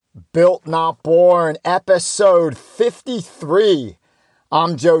Built Not Born, episode 53.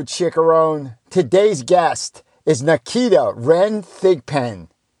 I'm Joe Ciccarone. Today's guest is Nikita Wren Thigpen.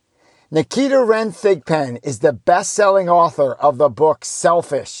 Nikita Wren Thigpen is the best-selling author of the book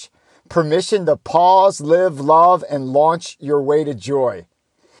Selfish: Permission to Pause, Live, Love, and Launch Your Way to Joy.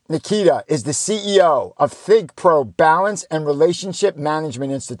 Nikita is the CEO of ThigPro Balance and Relationship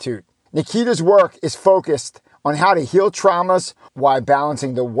Management Institute. Nikita's work is focused on how to heal traumas while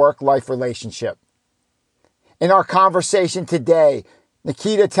balancing the work-life relationship. In our conversation today,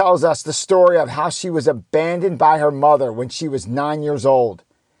 Nikita tells us the story of how she was abandoned by her mother when she was 9 years old,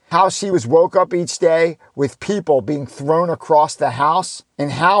 how she was woke up each day with people being thrown across the house,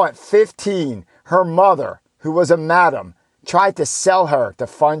 and how at 15, her mother, who was a madam, tried to sell her to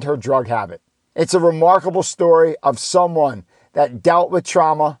fund her drug habit. It's a remarkable story of someone that dealt with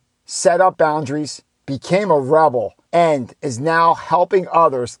trauma, set up boundaries, became a rebel, and is now helping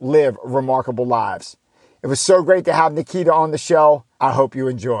others live remarkable lives. It was so great to have Nikita on the show. I hope you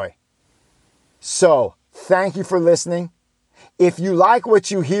enjoy. So, thank you for listening. If you like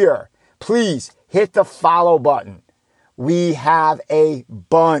what you hear, please hit the follow button. We have a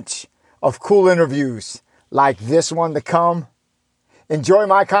bunch of cool interviews like this one to come. Enjoy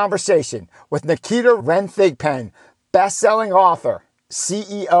my conversation with Nikita Wren Thigpen, best-selling author,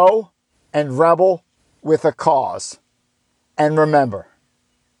 CEO, and rebel with a cause. And remember,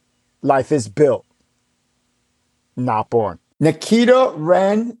 life is built, not born. Nikita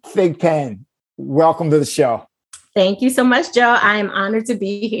Wren Thigpen, welcome to the show. Thank you so much, Joe. I am honored to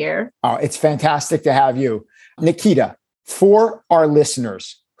be here. Oh, it's fantastic to have you. Nikita, for our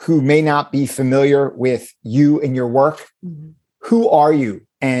listeners who may not be familiar with you and your work, who are you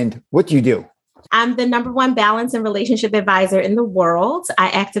and what do you do? I'm the #1 balance and relationship advisor in the world. I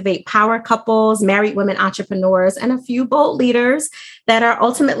activate power couples, married women entrepreneurs, and a few bold leaders that are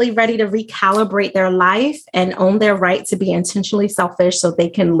ultimately ready to recalibrate their life and own their right to be intentionally selfish so they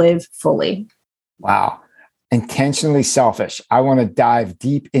can live fully. Wow. Intentionally selfish. I want to dive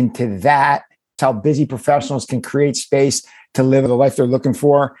deep into that. How busy professionals can create space to live the life they're looking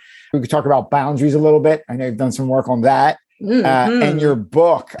for. We could talk about boundaries a little bit. I know you've done some work on that. And your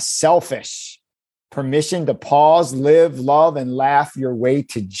book, Selfish: Permission to Pause, Live, Love, and Laugh Your Way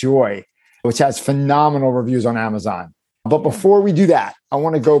to Joy, which has phenomenal reviews on Amazon. But before we do that, I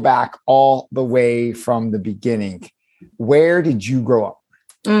want to go back all the way from the beginning. Where did you grow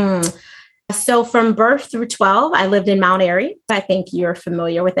up? So from birth through 12, I lived in Mount Airy. I think you're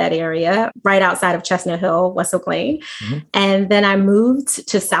familiar with that area, right outside of Chestnut Hill, West Oak Lane. And then I moved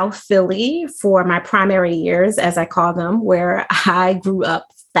to South Philly for my primary years, as I call them, where I grew up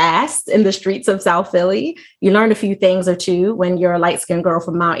fast in the streets of South Philly. You learn a few things or two when you're a light-skinned girl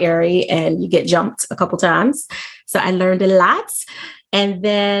from Mount Airy and you get jumped a couple times. So I learned a lot. And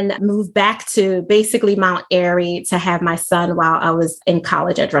then moved back to basically Mount Airy to have my son while I was in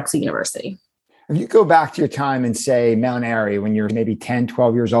college at Drexel University. If you go back to your time and say Mount Airy when you're maybe 10,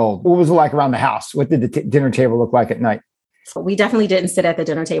 12 years old, what was it like around the house? What did the dinner table look like at night? We definitely didn't sit at the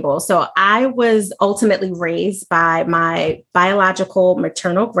dinner table. So I was ultimately raised by my biological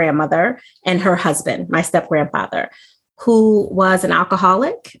maternal grandmother and her husband, my step-grandfather, who was an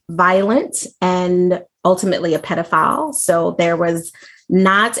alcoholic, violent, and ultimately a pedophile. So there was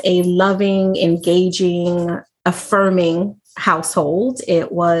not a loving, engaging, affirming household.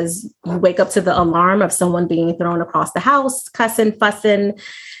 It was, you wake up to the alarm of someone being thrown across the house, cussing, fussing,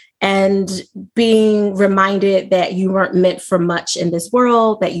 and being reminded that you weren't meant for much in this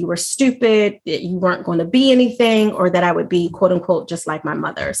world, that you were stupid, that you weren't going to be anything, or that I would be, quote unquote, just like my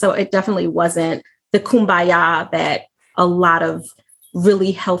mother. So it definitely wasn't the kumbaya that a lot of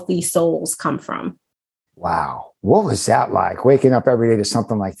really healthy souls come from. Wow. What was that like, waking up every day to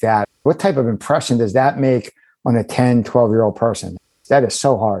something like that? What type of impression does that make on a 10, 12-year-old person? That is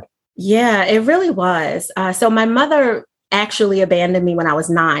so hard. Yeah, it really was. So my mother actually abandoned me when I was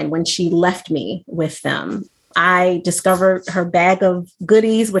 9, when she left me with them. I discovered her bag of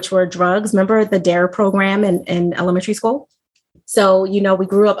goodies, which were drugs. Remember the DARE program in elementary school? So, we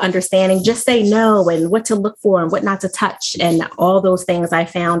grew up understanding just say no and what to look for and what not to touch. And all those things I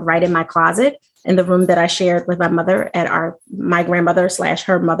found right in my closet in the room that I shared with my mother at my grandmother /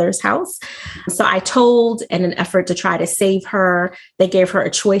 her mother's house. So I told, in an effort to try to save her, they gave her a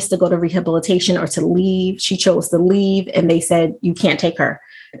choice to go to rehabilitation or to leave. She chose to leave, and they said, you can't take her,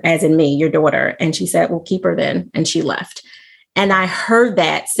 as in me, your daughter. And she said, well, keep her then. And she left. And I heard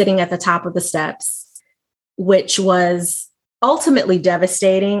that sitting at the top of the steps, which was ultimately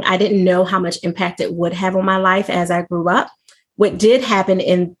devastating. I didn't know how much impact it would have on my life as I grew up. what did happen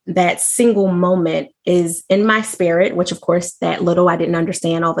in that single moment is in my spirit, which of course that little, I didn't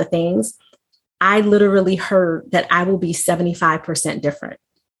understand all the things. I literally heard that I will be 75% different.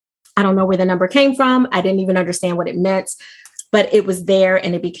 I don't know where the number came from. I didn't even understand what it meant, but it was there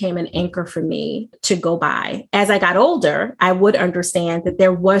and it became an anchor for me to go by. As I got older, I would understand that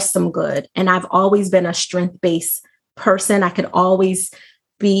there was some good. And I've always been a strength-based person. I could always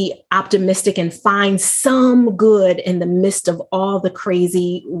be optimistic and find some good in the midst of all the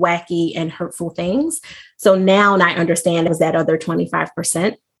crazy, wacky, and hurtful things. So now I understand it was that other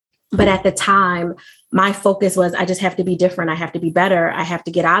 25%. But at the time, my focus was, I just have to be different. I have to be better. I have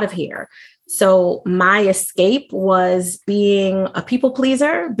to get out of here. So my escape was being a people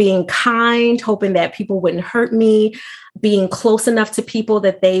pleaser, being kind, hoping that people wouldn't hurt me, being close enough to people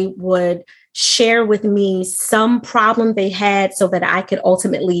that they would share with me some problem they had so that I could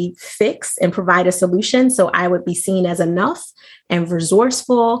ultimately fix and provide a solution. So I would be seen as enough and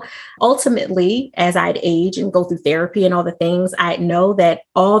resourceful. Ultimately, as I'd age and go through therapy and all the things, I know that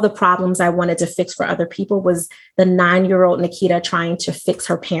all the problems I wanted to fix for other people was the 9-year-old Nikita trying to fix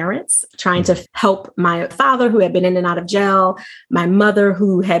her parents, trying to help my father who had been in and out of jail, my mother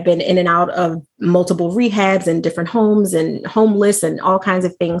who had been in and out of multiple rehabs and different homes and homeless and all kinds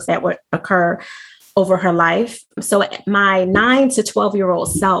of things that would occur over her life. So my 9 to 12-year-old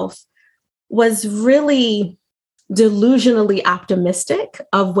self was really delusionally optimistic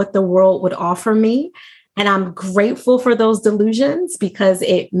of what the world would offer me. And I'm grateful for those delusions because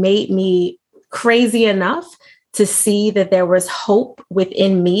it made me crazy enough to see that there was hope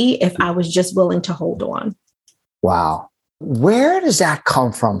within me if I was just willing to hold on. Wow. Where does that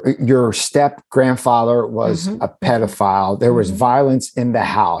come from? Your step grandfather was a pedophile. There was violence in the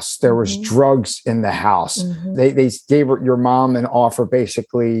house. There was drugs in the house. They gave your mom an offer,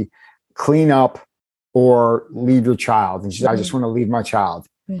 basically clean up or leave your child. And she said, I just want to leave my child.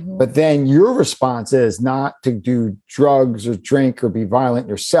 But then your response is not to do drugs or drink or be violent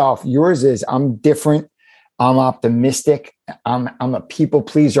yourself. Yours is, I'm different. I'm optimistic. I'm a people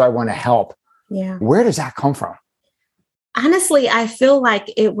pleaser. I want to help. Yeah. Where does that come from? Honestly, I feel like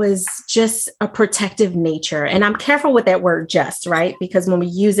it was just a protective nature. And I'm careful with that word just, right? Because when we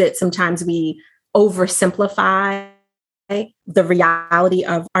use it, sometimes we oversimplify the reality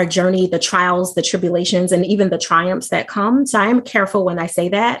of our journey, the trials, the tribulations, and even the triumphs that come. So I am careful when I say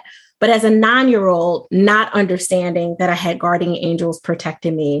that. But as a 9-year-old, not understanding that I had guardian angels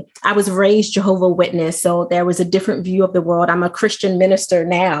protecting me, I was raised Jehovah's Witness. So there was a different view of the world. I'm a Christian minister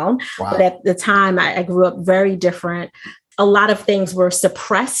now, but at the time I grew up very different. A lot of things were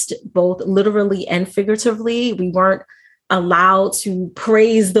suppressed, both literally and figuratively. We weren't allowed to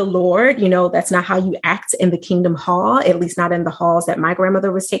praise the Lord. You know, that's not how you act in the kingdom hall, at least not in the halls that my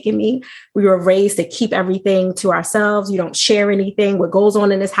grandmother was taking me. We were raised to keep everything to ourselves. You don't share anything. What goes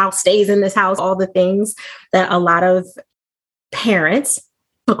on in this house stays in this house, all the things that a lot of parents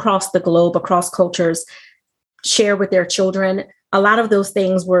across the globe, across cultures share with their children. A lot of those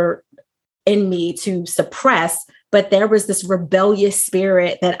things were in me to suppress. But there was this rebellious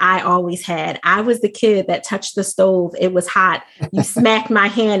spirit that I always had. I was the kid that touched the stove. It was hot. You smacked my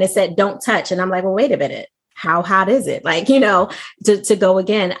hand and said, don't touch. And I'm like, well, wait a minute. How hot is it? Like, you know, to go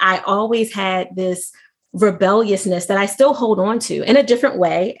again. I always had this rebelliousness that I still hold on to in a different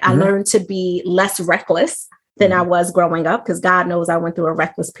way. I learned to be less reckless than I was growing up because God knows I went through a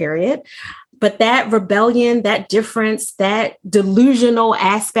reckless period. But that rebellion, that difference, that delusional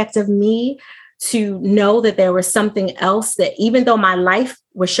aspect of me, to know that there was something else, that even though my life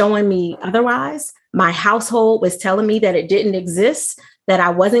was showing me otherwise, my household was telling me that it didn't exist, that I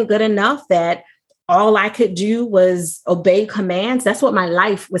wasn't good enough, that all I could do was obey commands. That's what my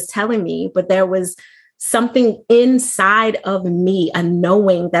life was telling me. But there was something inside of me, a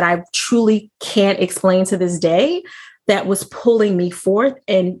knowing that I truly can't explain to this day, that was pulling me forth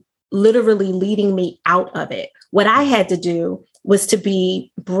and literally leading me out of it. What I had to do was to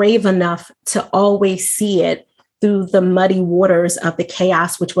be brave enough to always see it through the muddy waters of the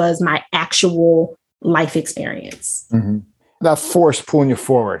chaos, which was my actual life experience. That force pulling you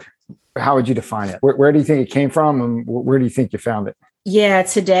forward, how would you define it? Where do you think it came from and where do you think you found it? Yeah,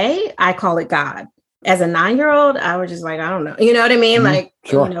 today I call it God. As a 9-year-old, I was just like, I don't know. You know what I mean? Like,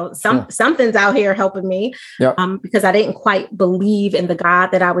 you know, something's out here helping me because I didn't quite believe in the God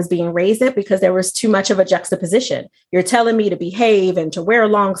that I was being raised at because there was too much of a juxtaposition. You're telling me to behave and to wear a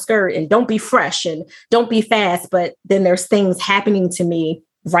long skirt and don't be fresh and don't be fast. But then there's things happening to me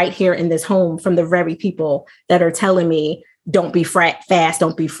right here in this home from the very people that are telling me, don't be fast,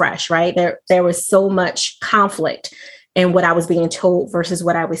 don't be fresh, right? There was so much conflict. and what I was being told versus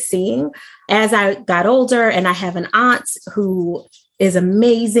what I was seeing. As I got older, and I have an aunt who is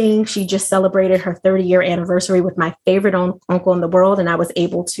amazing. She just celebrated her 30-year anniversary with my favorite uncle in the world, and I was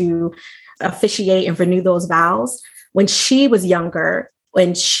able to officiate and renew those vows. When she was younger,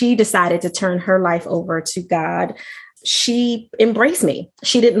 when she decided to turn her life over to God, she embraced me.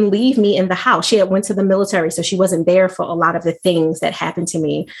 She didn't leave me in the house. She had went to the military, so she wasn't there for a lot of the things that happened to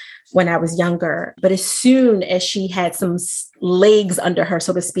me when I was younger. But as soon as she had some legs under her,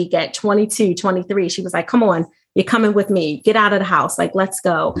 so to speak, at 22, 23, she was like, come on, you're coming with me. Get out of the house. Like, let's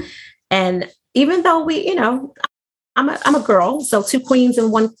go. And even though I'm a girl, so two queens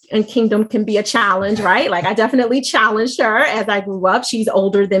in one kingdom can be a challenge, right? Like I definitely challenged her as I grew up. She's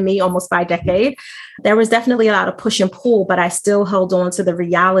older than me almost by a decade. There was definitely a lot of push and pull, but I still held on to the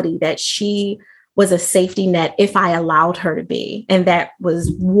reality that she was a safety net if I allowed her to be. And that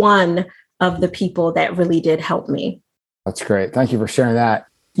was one of the people that really did help me. That's great. Thank you for sharing that.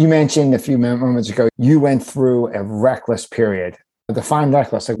 You mentioned a few moments ago, you went through a reckless period. Define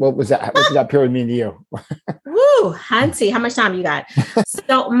reckless. Like, what was that? What did that period mean to you? Woo, Hunty, how much time you got?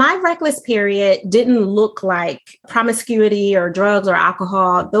 So my reckless period didn't look like promiscuity or drugs or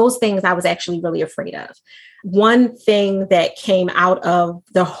alcohol. Those things I was actually really afraid of. One thing that came out of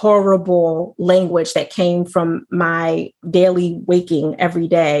the horrible language that came from my daily waking every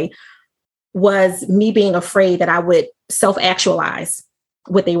day was me being afraid that I would self-actualize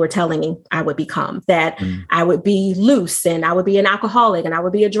what they were telling me I would become, that I would be loose and I would be an alcoholic and I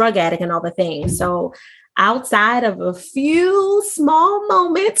would be a drug addict and all the things. So outside of a few small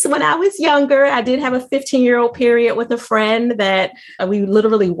moments when I was younger, I did have a 15-year-old period with a friend that we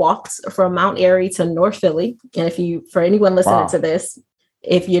literally walked from Mount Airy to North Philly. And for anyone listening to this,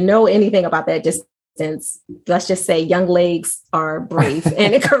 if you know anything about that distance, let's just say young legs are brave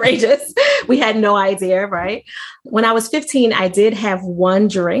and courageous. We had no idea, right? When I was 15, I did have one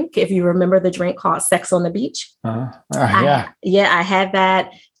drink, if you remember the drink called Sex on the Beach. Yeah. I had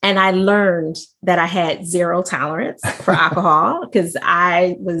that. And I learned that I had zero tolerance for alcohol because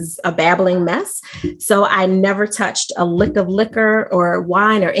I was a babbling mess. So I never touched a lick of liquor or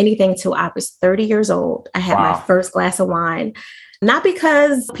wine or anything till I was 30 years old. I had my first glass of wine. Not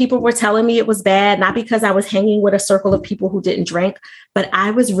because people were telling me it was bad, not because I was hanging with a circle of people who didn't drink, but I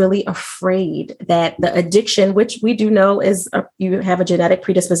was really afraid that the addiction, which we do know is you have a genetic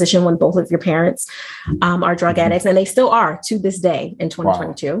predisposition when both of your parents are drug addicts, and they still are to this day in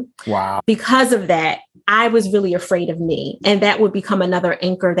 2022. Wow. Because of that, I was really afraid of me, and that would become another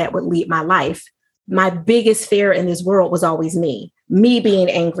anchor that would lead my life. My biggest fear in this world was always me being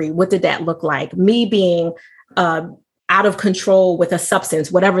angry. What did that look like? Me being out of control with a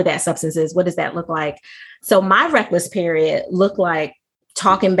substance, whatever that substance is. What does that look like? So my reckless period looked like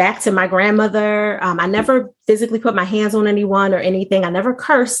talking back to my grandmother. I never physically put my hands on anyone or anything. I never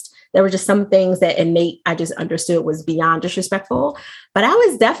cursed. There were just some things that I just understood was beyond disrespectful. But I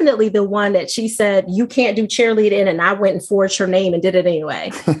was definitely the one that she said, you can't do cheerleading. And I went and forged her name and did it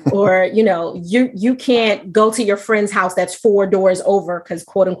anyway. Or, you can't go to your friend's house that's 4 doors over because,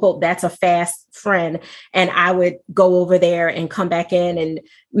 quote unquote, that's a fast friend. And I would go over there and come back in and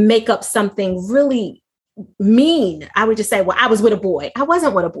make up something really mean. I would just say, well, I was with a boy. I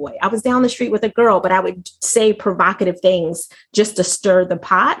wasn't with a boy. I was down the street with a girl, but I would say provocative things just to stir the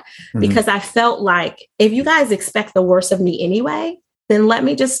pot because I felt like if you guys expect the worst of me anyway, then let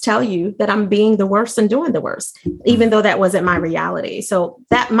me just tell you that I'm being the worst and doing the worst, even though that wasn't my reality. So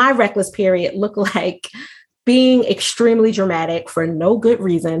that my reckless period looked like being extremely dramatic for no good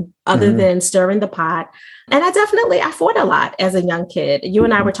reason other than stirring the pot. And I fought a lot as a young kid. You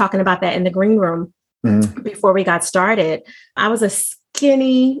and I were talking about that in the green room. Before we got started. I was a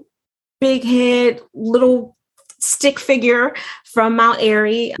skinny, big head, little stick figure from Mount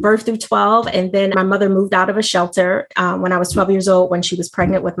Airy, birth through 12. And then my mother moved out of a shelter when I was 12 years old, when she was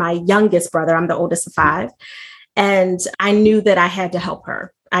pregnant with my youngest brother. I'm the oldest of 5. And I knew that I had to help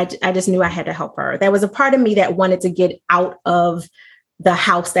her. I just knew I had to help her. There was a part of me that wanted to get out of the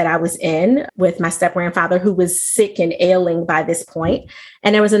house that I was in with my step grandfather, who was sick and ailing by this point.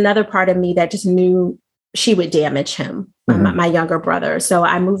 And there was another part of me that just knew she would damage him, my younger brother. So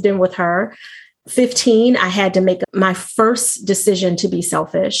I moved in with her. 15, I had to make my first decision to be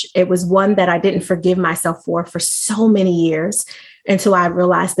selfish. It was one that I didn't forgive myself for so many years until I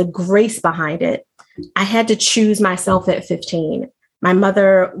realized the grace behind it. I had to choose myself at 15. My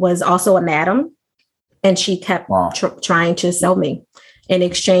mother was also a madam, and she kept trying to sell me in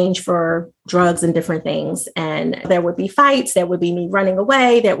exchange for drugs and different things. And there would be fights. There would be me running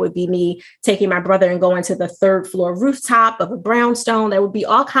away. There would be me taking my brother and going to the 3rd floor rooftop of a brownstone. There would be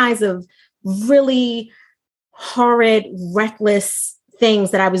all kinds of really horrid, reckless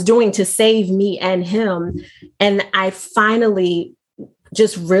things that I was doing to save me and him. And I finally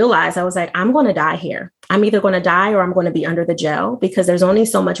just realized, I was like, I'm going to die here. I'm either going to die or I'm going to be under the jail, because there's only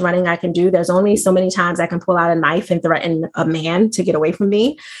so much running I can do. There's only so many times I can pull out a knife and threaten a man to get away from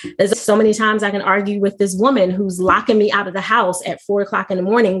me. There's so many times I can argue with this woman who's locking me out of the house at 4:00 in the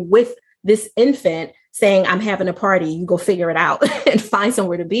morning with this infant, saying, I'm having a party, you go figure it out and find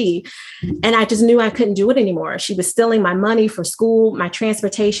somewhere to be. And I just knew I couldn't do it anymore. She was stealing my money for school, my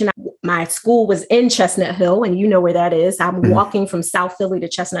transportation. My school was in Chestnut Hill, and you know where that is. I'm walking from South Philly to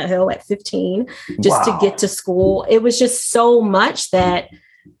Chestnut Hill at 15 just to get to school. It was just so much that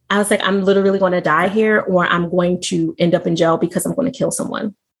I was like, I'm literally going to die here, or I'm going to end up in jail because I'm going to kill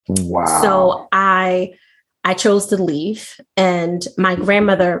someone. Wow. So I chose to leave. And my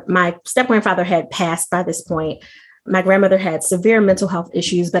step grandfather had passed by this point. My grandmother had severe mental health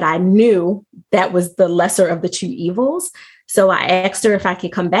issues, but I knew that was the lesser of the two evils. So I asked her if I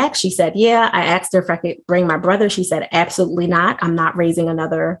could come back. She said, yeah. I asked her if I could bring my brother. She said, absolutely not. I'm not raising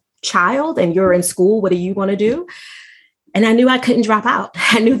another child, and you're in school. What are you going to do? And I knew I couldn't drop out.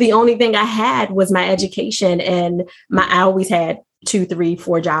 I knew the only thing I had was my education. And I always had 2, 3,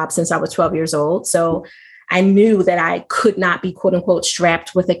 4 jobs since I was 12 years old. So I knew that I could not be, quote unquote,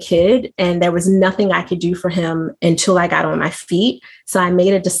 strapped with a kid, and there was nothing I could do for him until I got on my feet. So I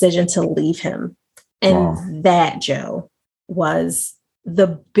made a decision to leave him. And that, Joe, was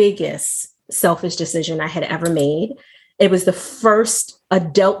the biggest selfish decision I had ever made. It was the first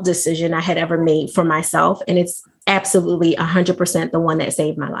adult decision I had ever made for myself. And it's absolutely 100% the one that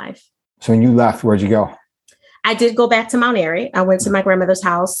saved my life. So when you left, where'd you go? I did go back to Mount Airy. I went to my grandmother's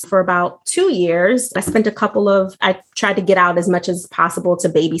house for about 2 years. I tried to get out as much as possible to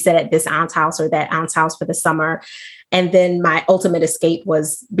babysit at this aunt's house or that aunt's house for the summer. And then my ultimate escape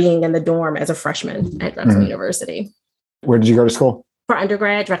was being in the dorm as a freshman at Drexel University. Where did you go to school? For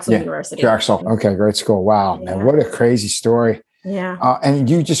undergrad, Drexel University. Drexel. Okay, great school. Wow, man, what a crazy story. Yeah. And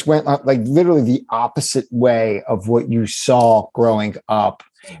you just went like literally the opposite way of what you saw growing up.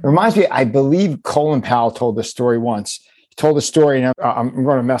 It reminds me, I believe Colin Powell told this story once. He told a story, and I'm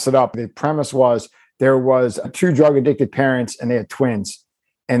going to mess it up. The premise was there was 2 drug-addicted parents, and they had twins.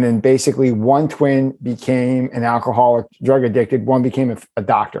 And then basically one twin became an alcoholic, drug addicted. One became a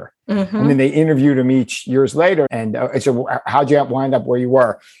doctor. Mm-hmm. And then they interviewed him each years later. And I said, how'd you wind up where you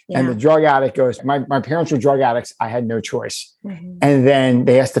were? Yeah. And the drug addict goes, my parents were drug addicts. I had no choice. Mm-hmm. And then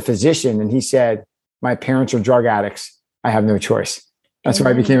they asked the physician, and he said, my parents are drug addicts. I have no choice. That's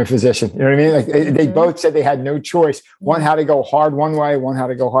why I became a physician. You know what I mean? Like they both said they had no choice. One had to go hard one way, one had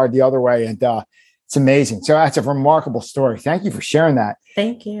to go hard the other way. And it's amazing. So that's a remarkable story. Thank you for sharing that.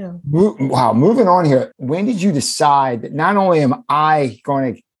 Thank you. Wow. Moving on here. When did you decide that not only am I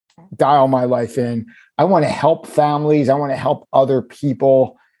going to dial my life in, I want to help families, I want to help other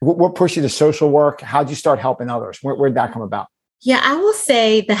people? What pushed you to social work? How'd you start helping others? Where'd that come about? Yeah, I will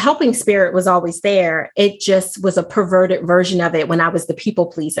say the helping spirit was always there. It just was a perverted version of it when I was the people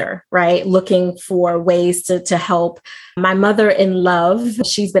pleaser, right? Looking for ways to help. My mother-in-law,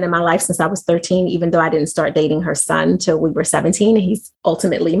 she's been in my life since I was 13, even though I didn't start dating her son till we were 17. He's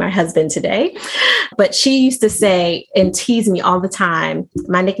ultimately my husband today. But she used to say and tease me all the time.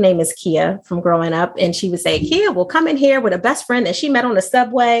 My nickname is Kia from growing up. And she would say, Kia will come in here with a best friend that she met on the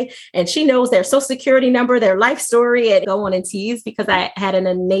subway, and she knows their social security number, their life story, and go on and tease, because I had an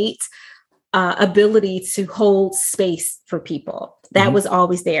innate ability to hold space for people. That was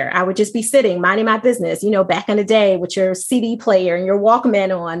always there. I would just be sitting, minding my business, back in the day with your CD player and your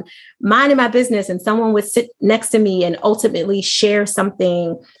Walkman on, minding my business, and someone would sit next to me and ultimately share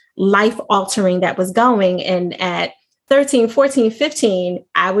something life-altering that was going. And at 13, 14, 15,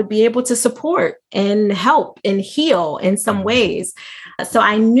 I would be able to support and help and heal in some ways. So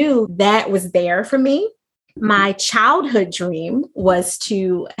I knew that was there for me. My childhood dream was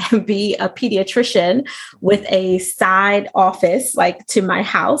to be a pediatrician with a side office, like to my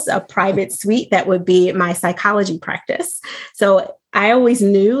house, a private suite that would be my psychology practice. So I always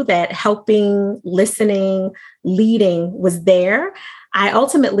knew that helping, listening, leading was there. I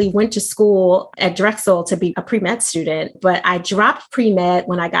ultimately went to school at Drexel to be a pre-med student, but I dropped pre-med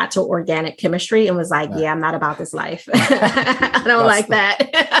when I got to organic chemistry and was like, yeah, I'm not about this life. I don't like that.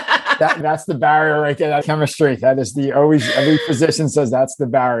 That's the barrier right there. That chemistry. That is every physician says that's the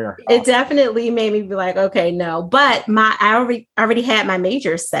barrier. It definitely made me be like, okay, no, but I already had my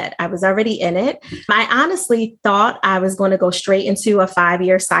major set. I was already in it. I honestly thought I was going to go straight into a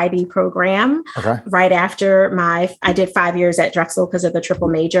 5-year PsyD program. Okay. Right after I did 5 years at Drexel because of the triple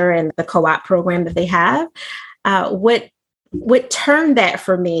major and the co-op program that they have. What turned that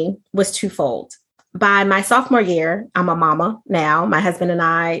for me was twofold. By my sophomore year, I'm a mama now. My husband and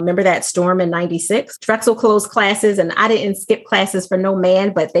I remember that storm in 96. Drexel closed classes and I didn't skip classes for no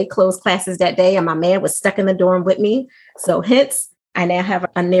man, but they closed classes that day and my man was stuck in the dorm with me. So hence, I now have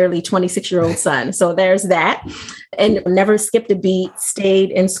a nearly 26-year-old son. So there's that. And never skipped a beat,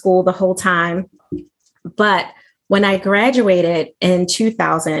 stayed in school the whole time. But when I graduated in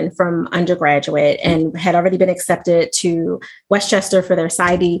 2000 from undergraduate and had already been accepted to Westchester for their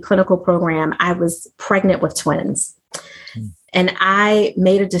PsyD clinical program, I was pregnant with twins. And I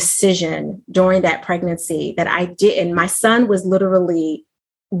made a decision during that pregnancy that I didn't. My son was literally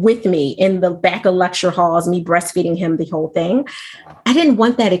with me in the back of lecture halls, me breastfeeding him, the whole thing. I didn't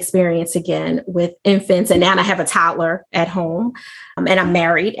want that experience again with infants. And now I have a toddler at home and I'm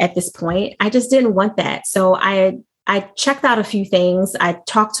married at this point. I just didn't want that. So I checked out a few things. I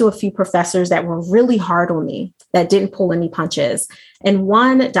talked to a few professors that were really hard on me, that didn't pull any punches. And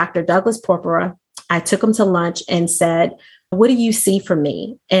one, Dr. Douglas Porpora, I took him to lunch and said, "What do you see for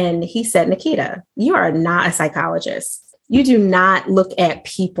me?" And he said, "Nikita, you are not a psychologist. You do not look at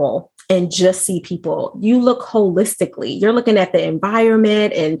people and just see people. You look holistically. You're looking at the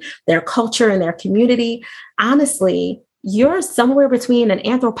environment and their culture and their community. Honestly, you're somewhere between an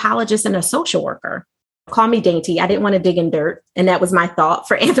anthropologist and a social worker. Call me dainty. I didn't want to dig in dirt." And that was my thought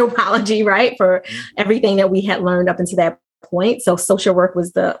for anthropology, right? For everything that we had learned up until that point. So social work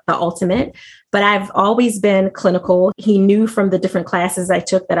was the ultimate. But I've always been clinical. He knew from the different classes I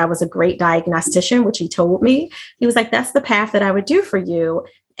took that I was a great diagnostician, which he told me. He was like, "That's the path that I would do for you."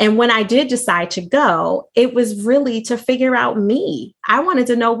 And when I did decide to go, it was really to figure out me. I wanted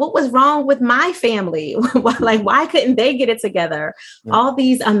to know what was wrong with my family. Like, why couldn't they get it together? Yeah. All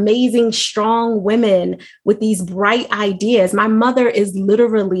these amazing, strong women with these bright ideas. My mother is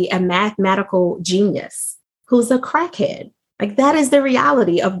literally a mathematical genius who's a crackhead. Like, that is the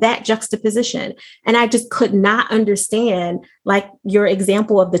reality of that juxtaposition. And I just could not understand, like your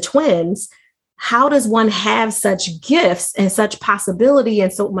example of the twins. How does one have such gifts and such possibility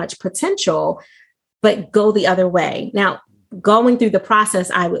and so much potential, but go the other way? Now, going through the process,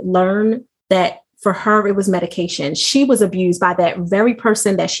 I would learn that for her, it was medication. She was abused by that very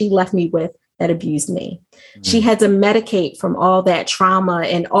person that she left me with that abused me. Mm-hmm. She had to medicate from all that trauma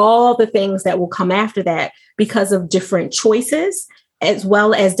and all the things that will come after that because of different choices, as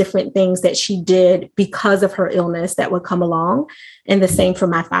well as different things that she did because of her illness that would come along. And the same for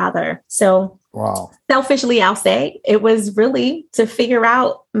my father. So wow. Selfishly, I'll say it was really to figure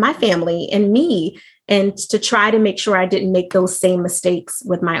out my family and me and to try to make sure I didn't make those same mistakes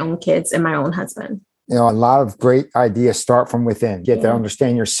with my own kids and my own husband. You know, a lot of great ideas start from within. You get to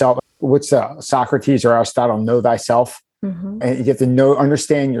understand yourself. What's Socrates or Aristotle, know thyself. Mm-hmm. And you get to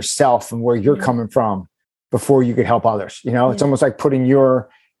understand yourself and where you're coming from before you could help others. You know, it's almost like putting your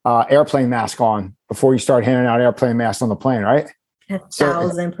airplane mask on before you start handing out airplane masks on the plane, right?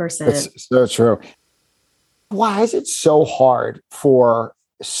 1,000%. It's so true. Why is it so hard for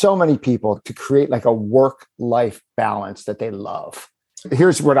so many people to create like a work-life balance that they love?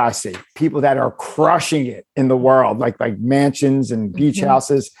 Here's what I see. People that are crushing it in the world, like mansions and beach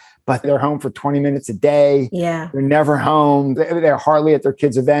houses, but they're home for 20 minutes a day. Yeah. They're never home. They're hardly at their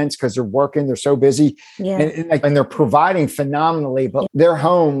kids' events because they're working. They're so busy. Yeah. And they're providing phenomenally, but they're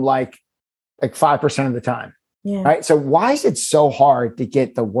home like 5% of the time. Yeah. Right. So why is it so hard to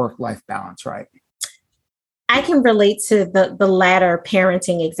get the work-life balance right? I can relate to the latter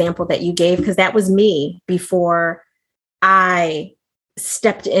parenting example that you gave, because that was me before I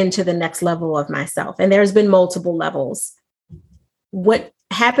stepped into the next level of myself. And there's been multiple levels. What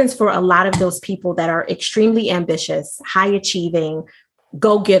happens for a lot of those people that are extremely ambitious, high achieving,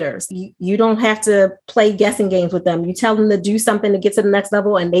 go-getters, you don't have to play guessing games with them. You tell them to do something to get to the next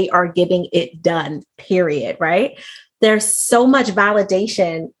level and they are getting it done, period, right? There's so much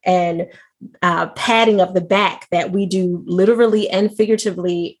validation and patting of the back that we do literally and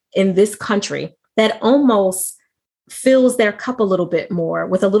figuratively in this country that almost fills their cup a little bit more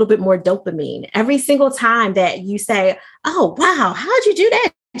with a little bit more dopamine. Every single time that you say, "Oh, wow, how'd you do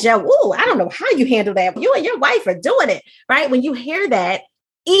that, Joe? Ooh, I don't know how you handle that. You and your wife are doing it," right? When you hear that,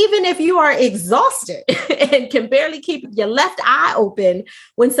 even if you are exhausted and can barely keep your left eye open,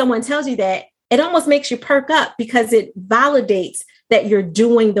 when someone tells you that, it almost makes you perk up because it validates that you're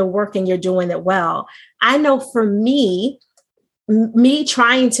doing the work and you're doing it well. I know for me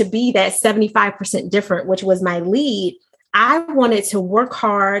trying to be that 75% different, which was my lead, I wanted to work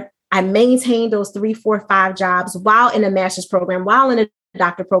hard. I maintained those 3, 4, 5 jobs while in a master's program, while in a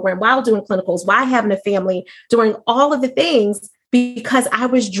doctor program, while doing clinicals, while having a family, doing all of the things because I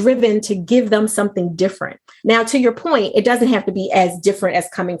was driven to give them something different. Now, to your point, it doesn't have to be as different as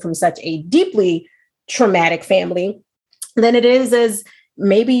coming from such a deeply traumatic family than it is as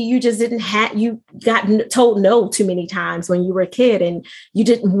maybe you just you got told no too many times when you were a kid and you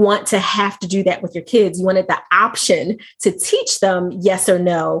didn't want to have to do that with your kids. You wanted the option to teach them yes or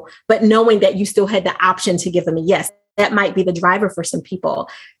no, but knowing that you still had the option to give them a yes. That might be the driver for some people.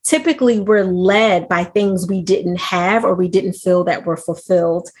 Typically, we're led by things we didn't have or we didn't feel that were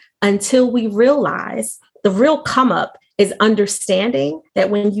fulfilled until we realize the real come up is understanding that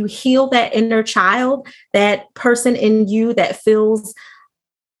when you heal that inner child, that person in you that feels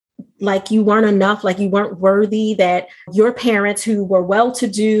like you weren't enough, like you weren't worthy, that your parents who were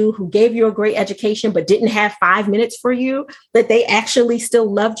well-to-do, who gave you a great education, but didn't have 5 minutes for you, that they actually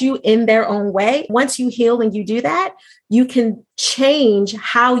still loved you in their own way. Once you heal and you do that, you can change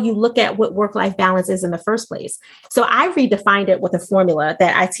how you look at what work-life balance is in the first place. So I redefined it with a formula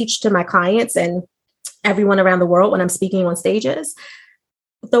that I teach to my clients and everyone around the world when I'm speaking on stages.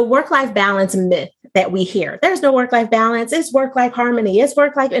 The work-life balance myth that we hear, there's no work-life balance, it's work-life harmony, it's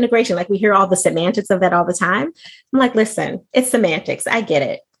work-life integration. Like we hear all the semantics of that all the time. I'm like, listen, it's semantics. I get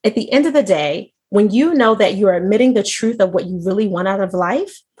it. At the end of the day, when you know that you're admitting the truth of what you really want out of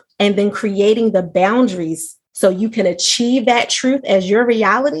life and then creating the boundaries so you can achieve that truth as your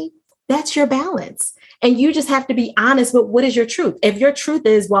reality, that's your balance. And you just have to be honest with what is your truth. If your truth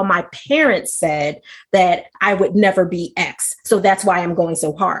is, well, my parents said that I would never be X, so that's why I'm going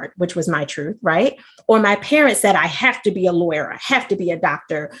so hard, which was my truth, right? Or my parents said I have to be a lawyer, I have to be a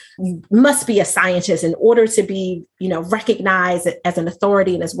doctor, you must be a scientist in order to be, recognized as an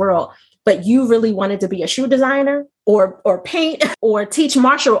authority in this world. But you really wanted to be a shoe designer or paint or teach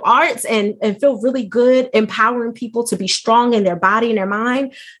martial arts and feel really good empowering people to be strong in their body and their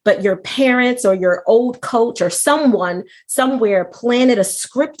mind. But your parents or your old coach or someone somewhere planted a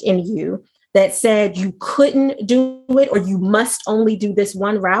script in you that said you couldn't do it or you must only do this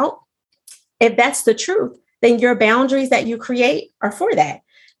one route. If that's the truth, then your boundaries that you create are for that.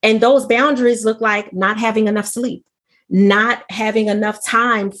 And those boundaries look like not having enough sleep, not having enough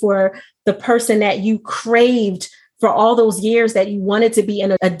time for the person that you craved for all those years that you wanted to be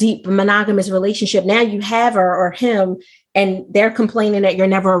in a deep monogamous relationship. Now you have her or him and they're complaining that you're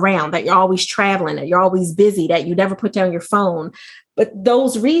never around, that you're always traveling, that you're always busy, that you never put down your phone. But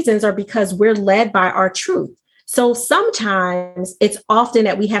those reasons are because we're led by our truth. So sometimes it's often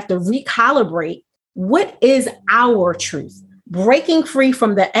that we have to recalibrate what is our truth, breaking free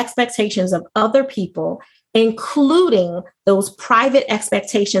from the expectations of other people, including those private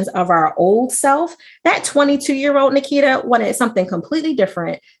expectations of our old self. That 22-year-old Nikita wanted something completely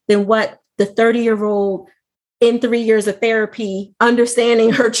different than what the 30-year-old in 3 years of therapy,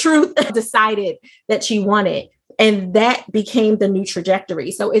 understanding her truth, decided that she wanted. And that became the new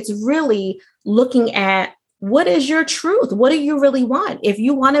trajectory. So it's really looking at what is your truth? What do you really want? If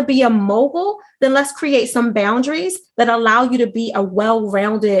you want to be a mogul, then let's create some boundaries that allow you to be a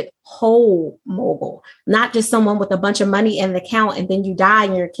well-rounded, whole mogul, not just someone with a bunch of money in the account and then you die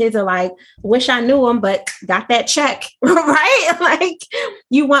and your kids are like, wish I knew him, but got that check, right? Like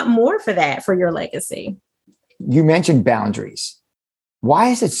you want more for that, for your legacy. You mentioned boundaries. Why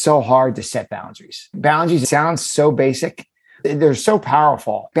is it so hard to set boundaries? Boundaries sound so basic. They're so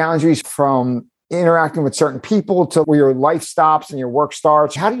powerful. Boundaries from interacting with certain people to where your life stops and your work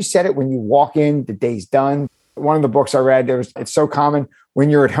starts. How do you set it when you walk in, the day's done? One of the books I read, it's so common. When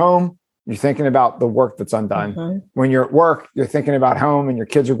you're at home, you're thinking about the work that's undone. Mm-hmm. When you're at work, you're thinking about home and your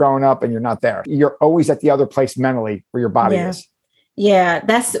kids are growing up and you're not there. You're always at the other place mentally where your body is. Yeah,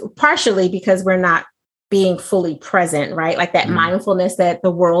 that's partially because we're not being fully present, right? Like that mindfulness that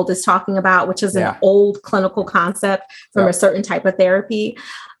the world is talking about, which is an old clinical concept from a certain type of therapy.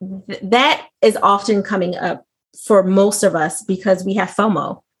 That is often coming up for most of us because we have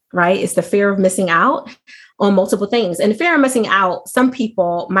FOMO, right? It's the fear of missing out on multiple things. And the fear of missing out, some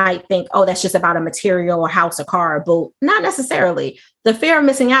people might think, oh, that's just about a material, a house, a car, a boat. Not necessarily. The fear of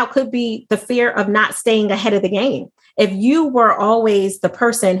missing out could be the fear of not staying ahead of the game. If you were always the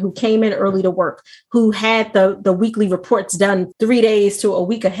person who came in early to work, who had the weekly reports done 3 days to a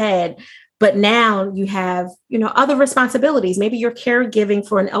week ahead, but now you have, other responsibilities. Maybe you're caregiving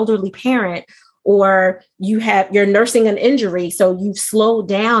for an elderly parent, or you're nursing an injury. So you've slowed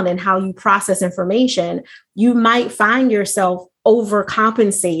down in how you process information. You might find yourself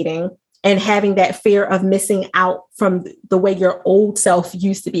overcompensating and having that fear of missing out from the way your old self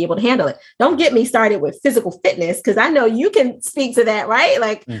used to be able to handle it. Don't get me started with physical fitness, because I know you can speak to that, right?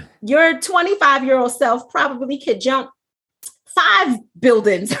 Like your 25-year-old self probably could jump 5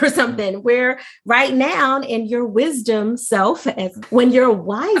 buildings or something, where right now in your wisdom self, when you're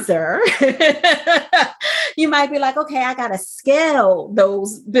wiser, You might be like, okay, I got to scale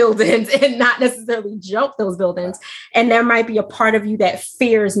those buildings and not necessarily jump those buildings. And there might be a part of you that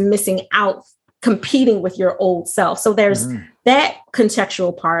fears missing out, competing with your old self. So there's that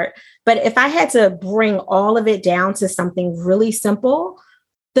contextual part. But if I had to bring all of it down to something really simple,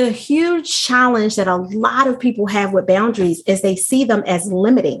 the huge challenge that a lot of people have with boundaries is they see them as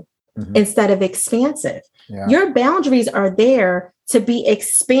limiting instead of expansive. Yeah. Your boundaries are there to be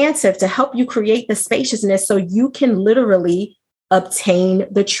expansive, to help you create the spaciousness so you can literally obtain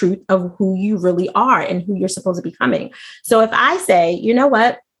the truth of who you really are and who you're supposed to be becoming. So if I say, you know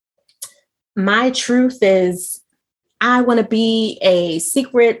what, my truth is I want to be a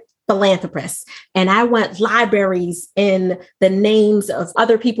secret philanthropist, and I want libraries in the names of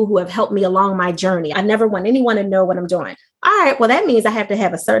other people who have helped me along my journey. I never want anyone to know what I'm doing. All right, well, that means I have to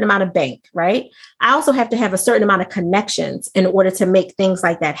have a certain amount of bank, right? I also have to have a certain amount of connections in order to make things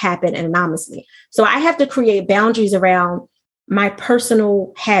like that happen anonymously. So I have to create boundaries around my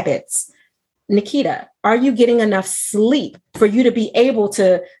personal habits. Nikita, are you getting enough sleep for you to be able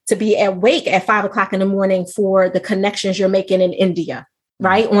to be awake at 5 o'clock in the morning for the connections you're making in India,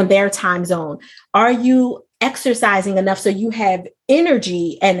 right? On their time zone? Are you exercising enough so you have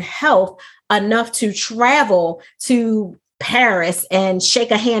energy and health enough to travel to Paris and shake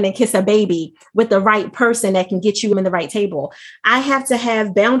a hand and kiss a baby with the right person that can get you in the right table? I have to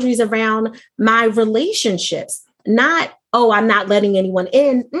have boundaries around my relationships, not, oh, I'm not letting anyone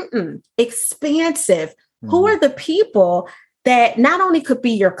in. Expansive. Who are the people that not only could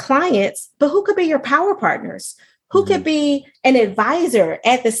be your clients, but who could be your power partners? Who could be an advisor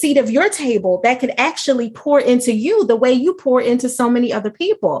at the seat of your table that could actually pour into you the way you pour into so many other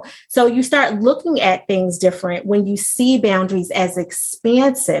people? So you start looking at things different when you see boundaries as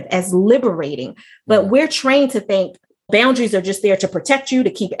expansive, as liberating. But we're trained to think boundaries are just there to protect you,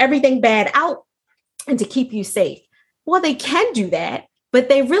 to keep everything bad out, and to keep you safe. Well, they can do that, but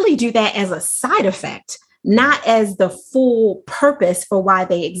they really do that as a side effect, not as the full purpose for why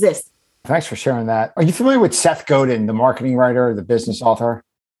they exist. Thanks for sharing that. Are you familiar with Seth Godin, the marketing writer, the business author?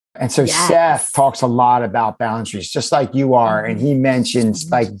 And so yes. Seth talks a lot about boundaries, just like you are. And he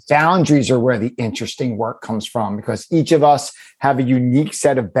mentions like boundaries are where the interesting work comes from, because each of us have a unique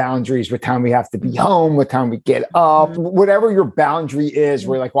set of boundaries with time we have to be home, with time we get up, whatever your boundary is.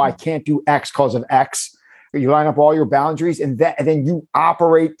 We're like, well, I can't do X because of X. You line up all your boundaries and then you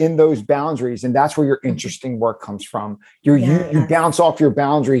operate in those boundaries. And that's where your interesting work comes from. You bounce off your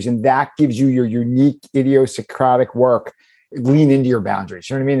boundaries, and that gives you your unique idiosyncratic work. Lean into your boundaries.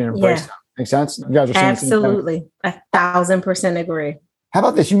 You know what I mean? And embrace them. Make sense? You guys are saying absolutely. 1,000% agree. How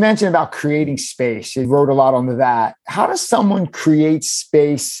about this? You mentioned about creating space. You wrote a lot onto that. How does someone create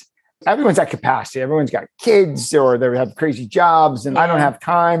space? Everyone's at capacity. Everyone's got kids or they have crazy jobs, and I don't have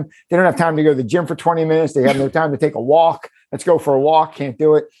time. They don't have time to go to the gym for 20 minutes. They have no time to take a walk. Let's go for a walk. Can't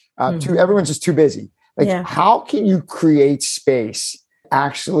do it. Everyone's just too busy. How can you create space,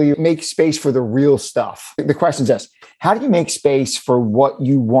 actually make space for the real stuff? The question is this: how do you make space for what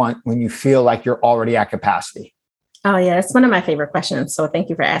you want when you feel like you're already at capacity? Oh, yeah. It's one of my favorite questions. So thank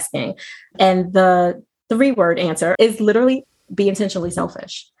you for asking. And the 3-word answer is literally be intentionally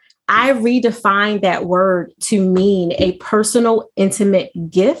selfish. I redefine that word to mean a personal, intimate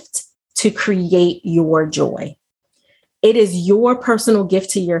gift to create your joy. It is your personal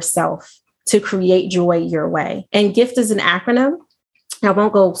gift to yourself to create joy your way. And GIFT is an acronym. I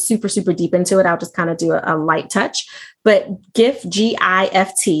won't go super, super deep into it. I'll just kind of do a light touch. But GIFT,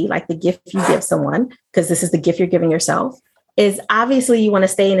 G-I-F-T, like the gift you give someone, because this is the gift you're giving yourself, is obviously you want to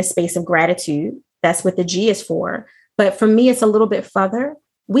stay in a space of gratitude. That's what the G is for. But for me, it's a little bit further.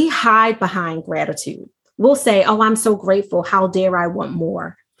 We hide behind gratitude. We'll say, oh, I'm so grateful. How dare I want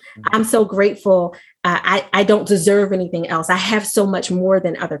more? I'm so grateful. I don't deserve anything else. I have so much more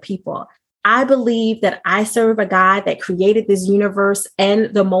than other people. I believe that I serve a God that created this universe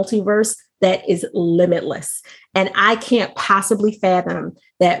and the multiverse that is limitless. And I can't possibly fathom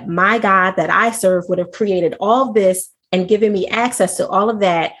that my God that I serve would have created all this and given me access to all of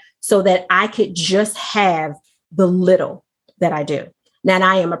that so that I could just have the little that I do. Now,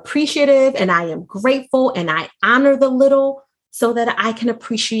 I am appreciative and I am grateful and I honor the little so that I can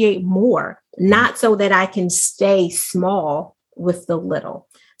appreciate more, not so that I can stay small with the little.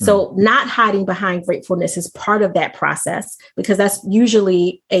 So not hiding behind gratefulness is part of that process, because that's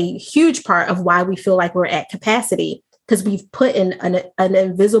usually a huge part of why we feel like we're at capacity, because we've put in an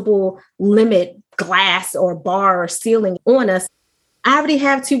invisible limit glass or bar or ceiling on us. I already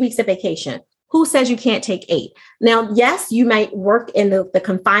have 2 weeks of vacation. Who says you can't take 8? Now, yes, you might work in the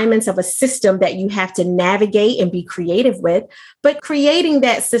confinements of a system that you have to navigate and be creative with, but creating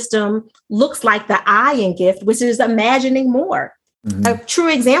that system looks like the I in GIFT, which is imagining more. Mm-hmm. A true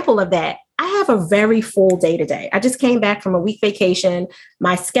example of that. I have a very full day today. I just came back from a week vacation.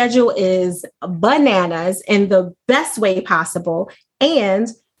 My schedule is bananas in the best way possible. And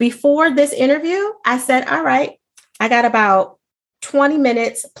before this interview, I said, all right, I got about 20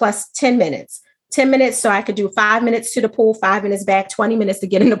 minutes plus 10 minutes. 10 minutes so I could do 5 minutes to the pool, 5 minutes back, 20 minutes to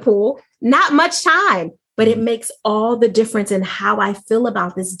get in the pool. Not much time, but it makes all the difference in how I feel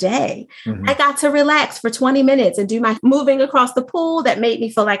about this day. Mm-hmm. I got to relax for 20 minutes and do my moving across the pool that made me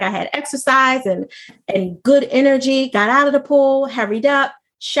feel like I had exercise and good energy, got out of the pool, hurried up,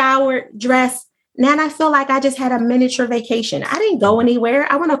 showered, dressed. Now I feel like I just had a miniature vacation. I didn't go anywhere.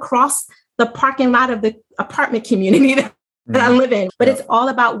 I went across the parking lot of the apartment community that I live in, but it's all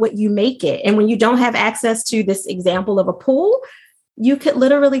about what you make it. And when you don't have access to this example of a pool, you could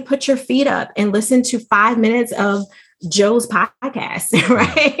literally put your feet up and listen to 5 minutes of Joe's podcast,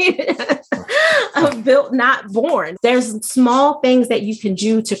 right? Of Built Not Born. There's small things that you can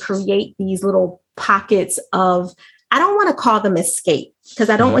do to create these little pockets of, I don't want to call them escape, because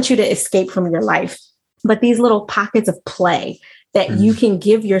I don't want you to escape from your life, but these little pockets of play that you can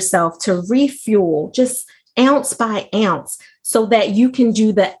give yourself to refuel just ounce by ounce, so that you can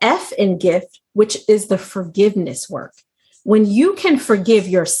do the F in GIFT, which is the forgiveness work. When you can forgive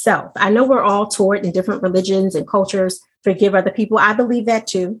yourself, I know we're all taught in different religions and cultures, forgive other people. I believe that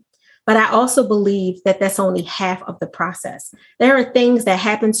too. But I also believe that that's only half of the process. There are things that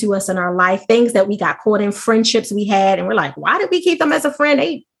happen to us in our life, things that we got caught in, friendships we had, and we're like, why did we keep them as a friend?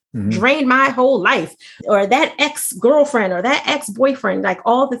 They drained my whole life. Or that ex-girlfriend or that ex-boyfriend, like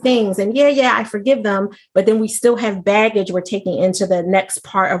all the things. And yeah, I forgive them. But then we still have baggage we're taking into the next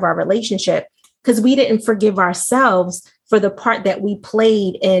part of our relationship because we didn't forgive ourselves for the part that we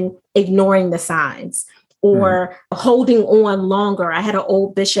played in ignoring the signs or holding on longer. I had an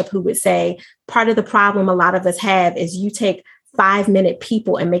old bishop who would say, part of the problem a lot of us have is you take 5-minute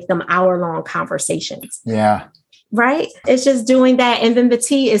people and make them hour-long conversations. Yeah. Right? It's just doing that. And then the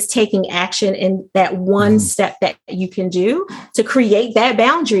T is taking action in that one step that you can do to create that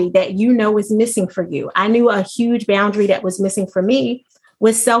boundary that you know is missing for you. I knew a huge boundary that was missing for me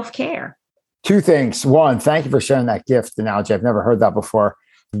was self-care. 2 things. One, thank you for sharing that GIFT analogy. I've never heard that before.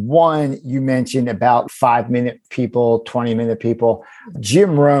 One, you mentioned about 5-minute people, 20-minute people.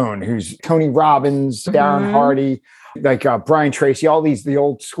 Jim Rohn, who's Tony Robbins, Darren Hardy, like Brian Tracy, all the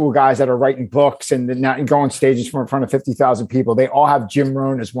old school guys that are writing books and go on stages in front of 50,000 people. They all have Jim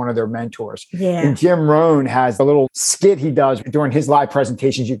Rohn as one of their mentors. Yeah. And Jim Rohn has a little skit he does during his live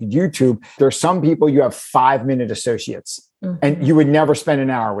presentations. You could YouTube. There are some people you have 5-minute associates. And you would never spend an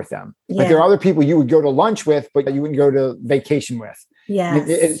hour with them. Yeah. Like there are other people you would go to lunch with, but you wouldn't go to vacation with.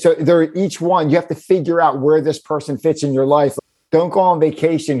 Yeah. So they're each one, you have to figure out where this person fits in your life. Don't go on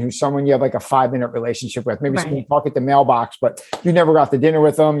vacation who's someone you have like a 5-minute relationship with. Maybe someone you talk at the mailbox, but you never got to dinner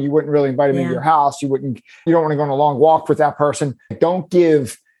with them. You wouldn't really invite them into your house. You don't want to go on a long walk with that person. Don't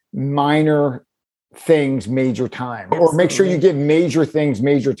give minor things major time. Absolutely. Or make sure you give major things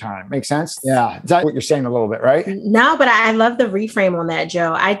major time. Make sense? Yeah. Is that what you're saying a little bit, right? No, but I love the reframe on that,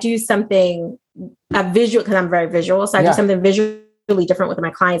 Joe. I do something visual because I'm very visual. So I do something visually different with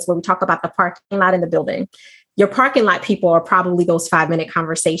my clients where we talk about the parking lot in the building. Your parking lot people are probably those 5-minute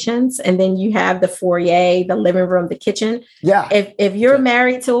conversations. And then you have the foyer, the living room, the kitchen. Yeah. If you're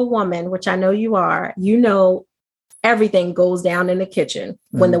married to a woman, which I know you are, you know, everything goes down in the kitchen.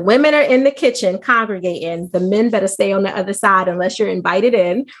 When the women are in the kitchen congregating, the men better stay on the other side unless you're invited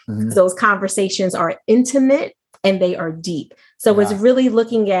in. Those conversations are intimate and they are deep. So it's really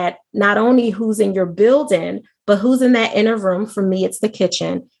looking at not only who's in your building, but who's in that inner room. For me, it's the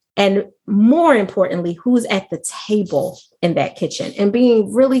kitchen. And more importantly, who's at the table in that kitchen and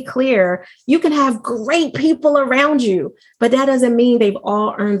being really clear. You can have great people around you, but that doesn't mean they've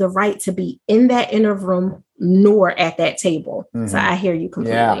all earned the right to be in that inner room nor at that table. So I hear you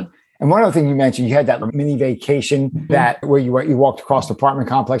completely. Yeah. And one other thing you mentioned, you had that mini vacation that where you walked across the apartment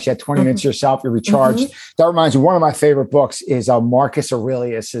complex, you had 20 minutes yourself, you're recharged. That reminds me, one of my favorite books is Marcus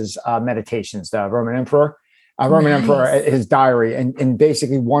Aurelius's Meditations, the Roman Emperor. Roman Emperor, his diary. And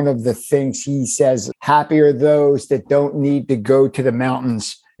basically one of the things he says, happy are those that don't need to go to the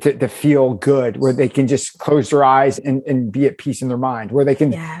mountains to feel good, where they can just close their eyes and be at peace in their mind, where they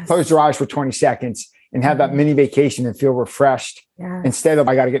can close their eyes for 20 seconds and have that mini vacation and feel refreshed instead of,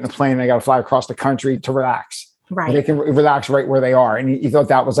 I got to get in a plane and I got to fly across the country to relax. Right. They can relax right where they are. And he thought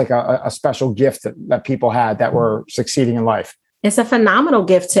that was like a special gift that people had that were succeeding in life. It's a phenomenal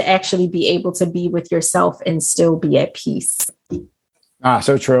gift to actually be able to be with yourself and still be at peace.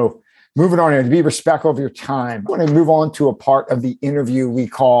 So true. Moving on here, to be respectful of your time, I want to move on to a part of the interview we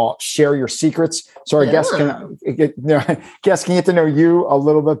call Share Your Secrets. So our guests can get to know you a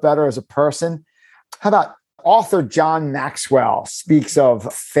little bit better as a person. How about author John Maxwell speaks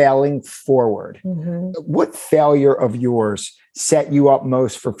of failing forward. What failure of yours set you up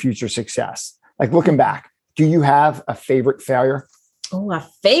most for future success? Like looking back, do you have a favorite failure? Oh, a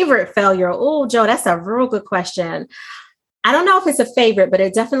favorite failure. Oh, Joe, that's a real good question. I don't know if it's a favorite, but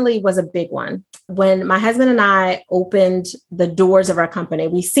it definitely was a big one. When my husband and I opened the doors of our company,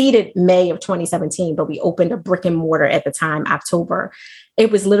 we seeded May of 2017, but we opened a brick and mortar at the time, October. It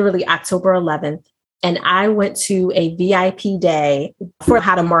was literally October 11th. And I went to a VIP day for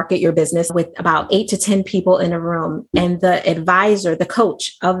how to market your business with about 8 to 10 people in a room. And the advisor, the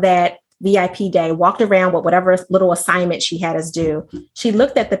coach of that VIP day, walked around with whatever little assignment she had us do. She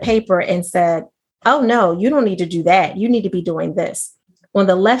looked at the paper and said, "Oh, no, you don't need to do that. You need to be doing this." On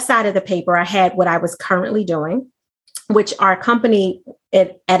the left side of the paper, I had what I was currently doing, which our company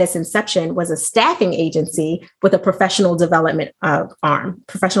at its inception was a staffing agency with a professional development and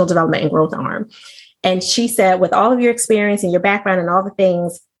growth arm. And she said, with all of your experience and your background and all the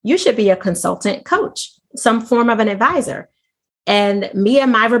things, you should be a consultant coach, some form of an advisor. And me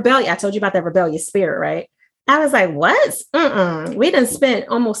and my rebellion, I told you about that rebellious spirit, right? I was like, what? We done spent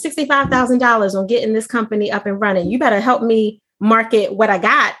almost $65,000 on getting this company up and running. You better help me market what I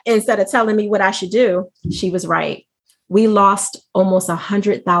got instead of telling me what I should do. She was right. We lost almost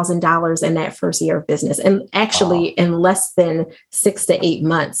 $100,000 in that first year of business. And actually in less than 6 to 8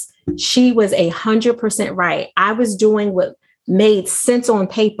 months, she was 100% right. I was doing what made sense on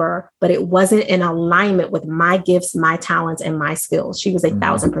paper, but it wasn't in alignment with my gifts, my talents, and my skills. She was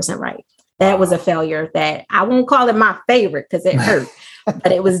 1,000% right. That was a failure that I won't call it my favorite because it hurt,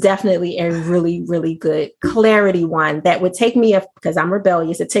 but it was definitely a really, really good clarity one that would take me, because I'm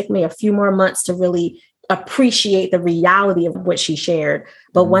rebellious, it took me a few more months to really appreciate the reality of what she shared.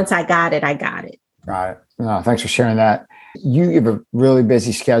 But once I got it, I got it. Got it. No, thanks for sharing that. You have a really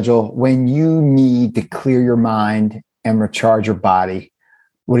busy schedule. When you need to clear your mind and recharge your body,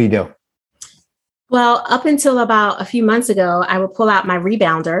 what do you do? Well, up until about a few months ago, I would pull out my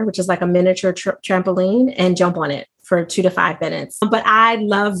rebounder, which is like a miniature trampoline, and jump on it for 2 to 5 minutes. But I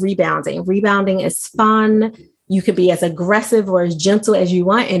love rebounding. Rebounding is fun. You could be as aggressive or as gentle as you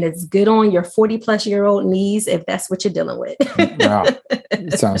want, and it's good on your 40-plus-year-old knees if that's what you're dealing with. Wow.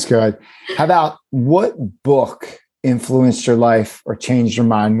 Sounds good. How about what book influenced your life or changed your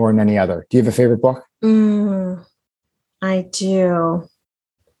mind more than any other? Do you have a favorite book? I do.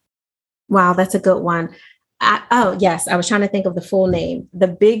 Wow, that's a good one. Yes, I was trying to think of the full name. The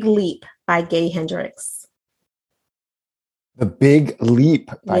Big Leap by Gay Hendricks. The Big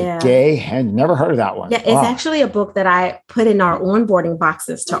Leap by Gay Hendricks. Never heard of that one. Yeah, it's actually a book that I put in our onboarding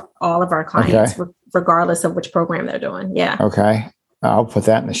boxes to all of our clients, regardless of which program they're doing. Yeah. Okay. I'll put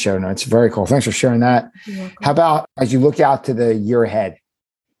that in the show notes. Very cool. Thanks for sharing that. How about as you look out to the year ahead,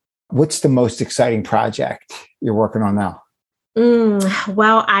 what's the most exciting project you're working on now?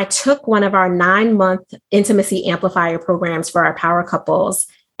 Well, I took one of our 9-month intimacy amplifier programs for our power couples,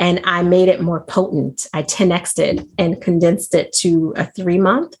 and I made it more potent. I 10x'd it and condensed it to a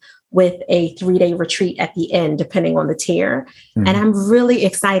 3-month with a 3-day retreat at the end, depending on the tier. And I'm really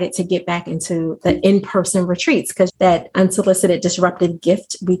excited to get back into the in-person retreats because that unsolicited disruptive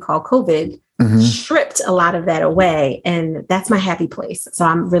gift we call COVID stripped a lot of that away. And that's my happy place. So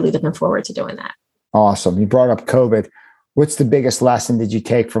I'm really looking forward to doing that. Awesome. You brought up COVID. What's the biggest lesson did you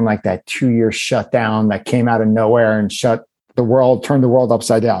take from like that 2-year shutdown that came out of nowhere and turned the world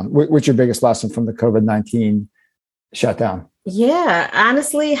upside down? What's your biggest lesson from the COVID-19 shutdown? Yeah,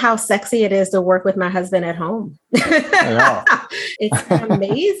 honestly, how sexy it is to work with my husband at home. It's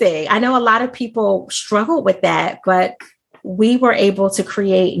amazing. I know a lot of people struggle with that, but we were able to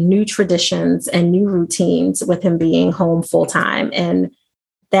create new traditions and new routines with him being home full time. And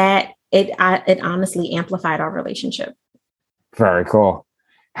that it honestly amplified our relationship. Very cool.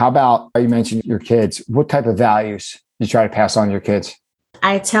 How about, you mentioned your kids. What type of values you try to pass on to your kids?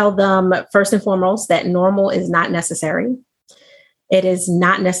 I tell them first and foremost that normal is not necessary. It is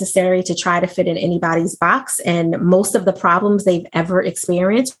not necessary to try to fit in anybody's box. And most of the problems they've ever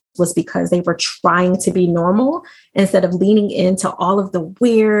experienced was because they were trying to be normal instead of leaning into all of the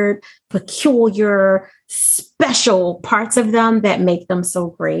weird, peculiar, special parts of them that make them so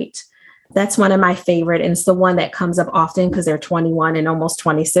great. That's one of my favorite. And it's the one that comes up often because they're 21 and almost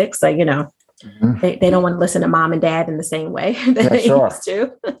 26. So, they don't want to listen to mom and dad in the same way that they used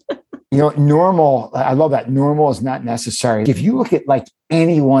to. Normal, I love that. Normal is not necessary. If you look at like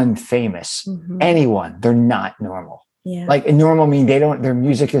anyone famous, anyone, they're not normal. Yeah. Like normal mean their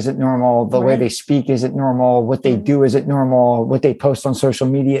music isn't normal. The way they speak isn't normal. What they do isn't normal. What they post on social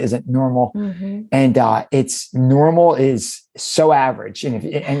media isn't normal. And it's normal is so average. And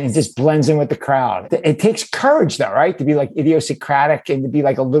it just blends in with the crowd. It takes courage though, right? To be like idiosyncratic and to be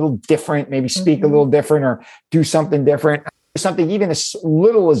like a little different, maybe speak a little different or do something different. Something even as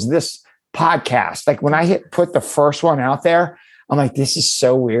little as this podcast. Like when I put the first one out there, I'm like, this is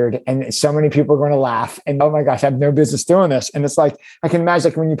so weird. And so many people are going to laugh. And oh my gosh, I have no business doing this. And it's like, I can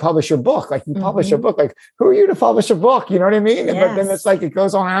imagine like when you publish your book, like you publish a book, like who are you to publish a book? You know what I mean? Yes. But then it's like, it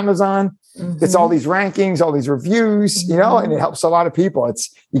goes on Amazon. It's all these rankings, all these reviews, and it helps a lot of people.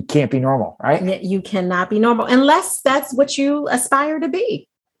 You can't be normal, right? You cannot be normal unless that's what you aspire to be.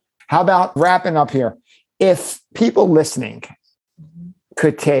 How about wrapping up here? If people listening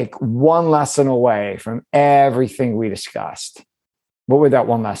could take one lesson away from everything we discussed, what would that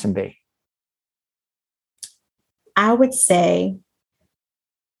one lesson be? I would say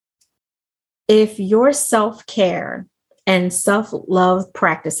if your self-care and self-love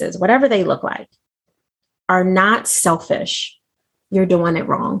practices, whatever they look like, are not selfish, you're doing it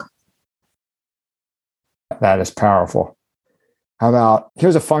wrong. That is powerful. How about,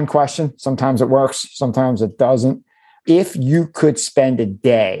 here's a fun question. Sometimes it works, sometimes it doesn't. If you could spend a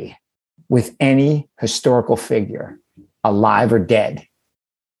day with any historical figure, alive or dead,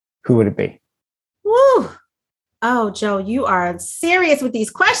 who would it be? Woo! Oh, Joe, you are serious with these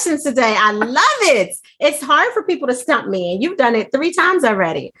questions today. I love it. It's hard for people to stump me, and you've done it 3 times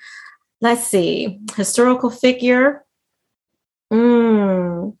already. Let's see. Historical figure.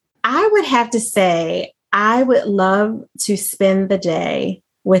 I would have to say I would love to spend the day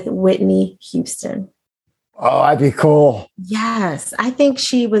with Whitney Houston. Oh, that'd be cool. Yes. I think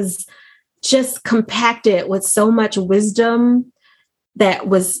she was just compacted with so much wisdom that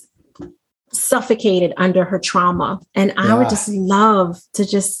was suffocated under her trauma. And I would just love to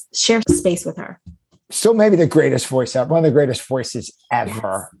just share space with her. Still maybe the greatest voice ever, one of the greatest voices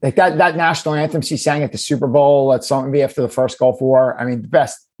ever. Yes. Like that national anthem she sang at the Super Bowl, that's something after the first Gulf War. I mean, the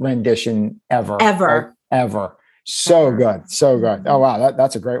best rendition ever. Ever. So good. So good. Oh, wow.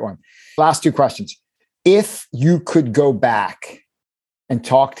 That's a great one. Last 2 questions. If you could go back and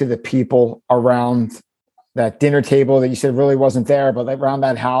talk to the people around that dinner table that you said really wasn't there, but around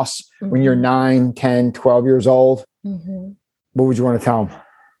that house when you're 9, 10, 12 years old, what would you want to tell them?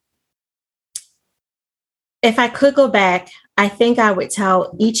 If I could go back, I think I would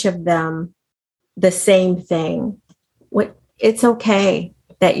tell each of them the same thing. It's okay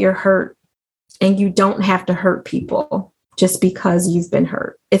that you're hurt, and you don't have to hurt people just because you've been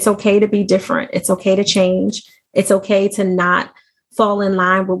hurt. It's okay to be different. It's okay to change. It's okay to not fall in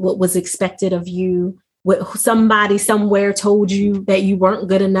line with what was expected of you. What somebody somewhere told you that you weren't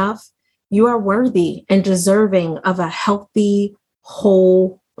good enough. You are worthy and deserving of a healthy,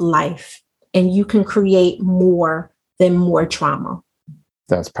 whole life. And you can create more than more trauma.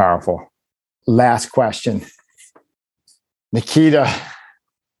 That's powerful. Last question. Nakita,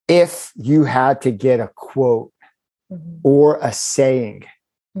 if you had to get a quote or a saying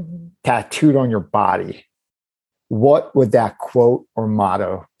tattooed on your body, what would that quote or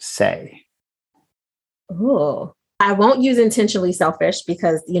motto say? Oh, I won't use intentionally selfish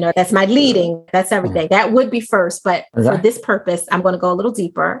because, that's my leading. That's everything. That would be first. But for this purpose, I'm going to go a little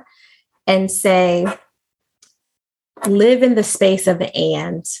deeper and say, live in the space of the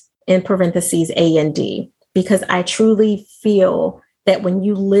and, in parentheses, A and D, because I truly feel that when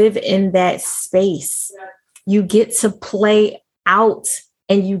you live in that space, you get to play out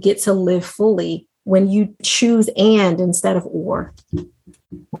and you get to live fully when you choose and instead of or.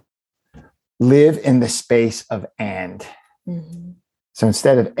 Live in the space of and. So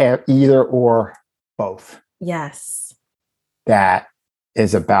instead of either or, both. Yes. That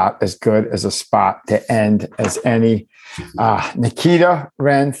is about as good as a spot to end as any. Nakita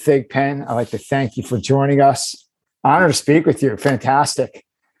Wren Thigpen, I'd like to thank you for joining us. Honor to speak with you. Fantastic.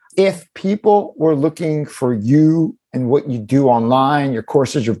 If people were looking for you and what you do online, your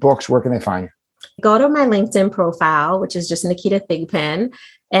courses, your books, where can they find you? Go to my LinkedIn profile, which is just Nakita Thigpen,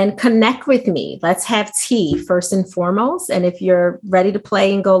 and connect with me. Let's have tea first and foremost. And if you're ready to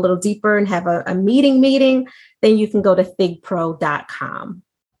play and go a little deeper and have a meeting, then you can go to thigpro.com.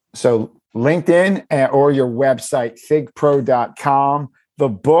 So LinkedIn or your website, thigpro.com. The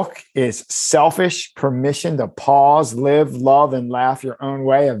book is Selfish: Permission to Pause, Live, Love, and Laugh Your Own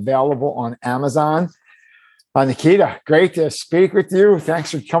Way, available on Amazon. Nakita, great to speak with you.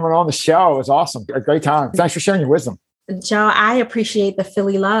 Thanks for coming on the show. It was awesome. A great time. Thanks for sharing your wisdom. Joe, I appreciate the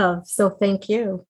Philly love. So thank you.